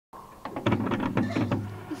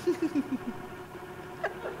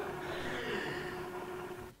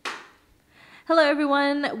Hello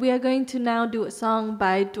everyone, we are going to now do a song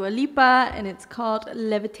by Dua Lipa and it's called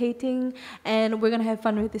Levitating, and we're gonna have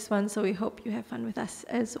fun with this one, so we hope you have fun with us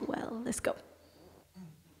as well. Let's go.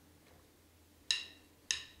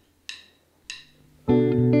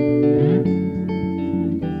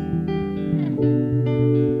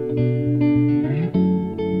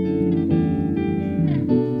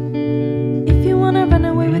 If you wanna run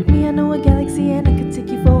away with me, I know a galaxy and I could take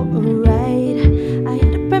you for a ride. I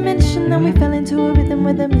had a premonition and we fell into a rhythm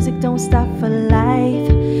where the music don't stop for life.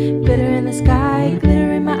 Glitter in the sky,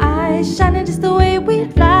 glitter in my eyes, shining just the way we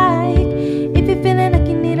like. If you're feeling like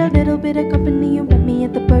you need a little bit of company, you met me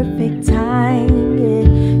at the perfect time. Yeah.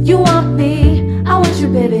 You want me, I want you,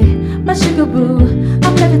 baby, my sugar boo.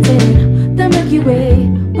 I'm levitating, the Milky Way,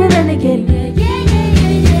 we're renegading. Yeah, yeah, yeah,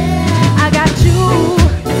 yeah, yeah. I got you,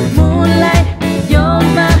 moonlight, you're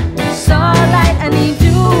my starlight. I need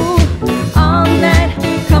you all night.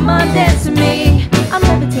 Come on, dance to me. I'm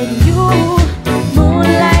levitating you,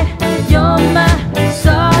 moonlight, you're my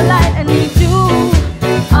starlight. I need you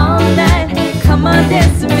all night. Come on,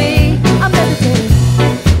 dance to me. I'm levitating.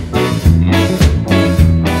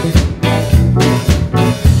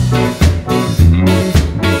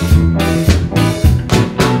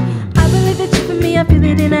 I believe that you for me, I feel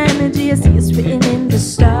it in our energy. I see it's written in the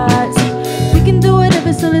stars. We can do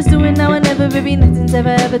whatever, so let's do it now and never. Baby, nothing's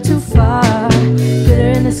ever too far.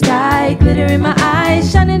 Glitter in the sky, glitter in my eyes,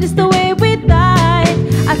 shining just the way we like.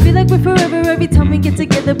 I feel like we're forever every time we get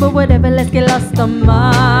together, but whatever, let's get lost on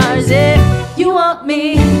Mars. Yeah. You want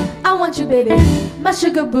me, I want you, baby, my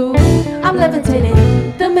sugar boo. I'm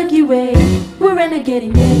levitating, the Milky Way, we're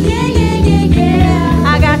renegading. Yeah, yeah, yeah, yeah, yeah.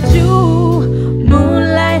 I got you,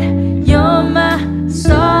 moonlight, you're my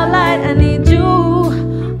starlight. I need you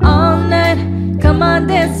all night. Come on,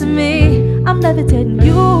 dance to me. I'm levitating.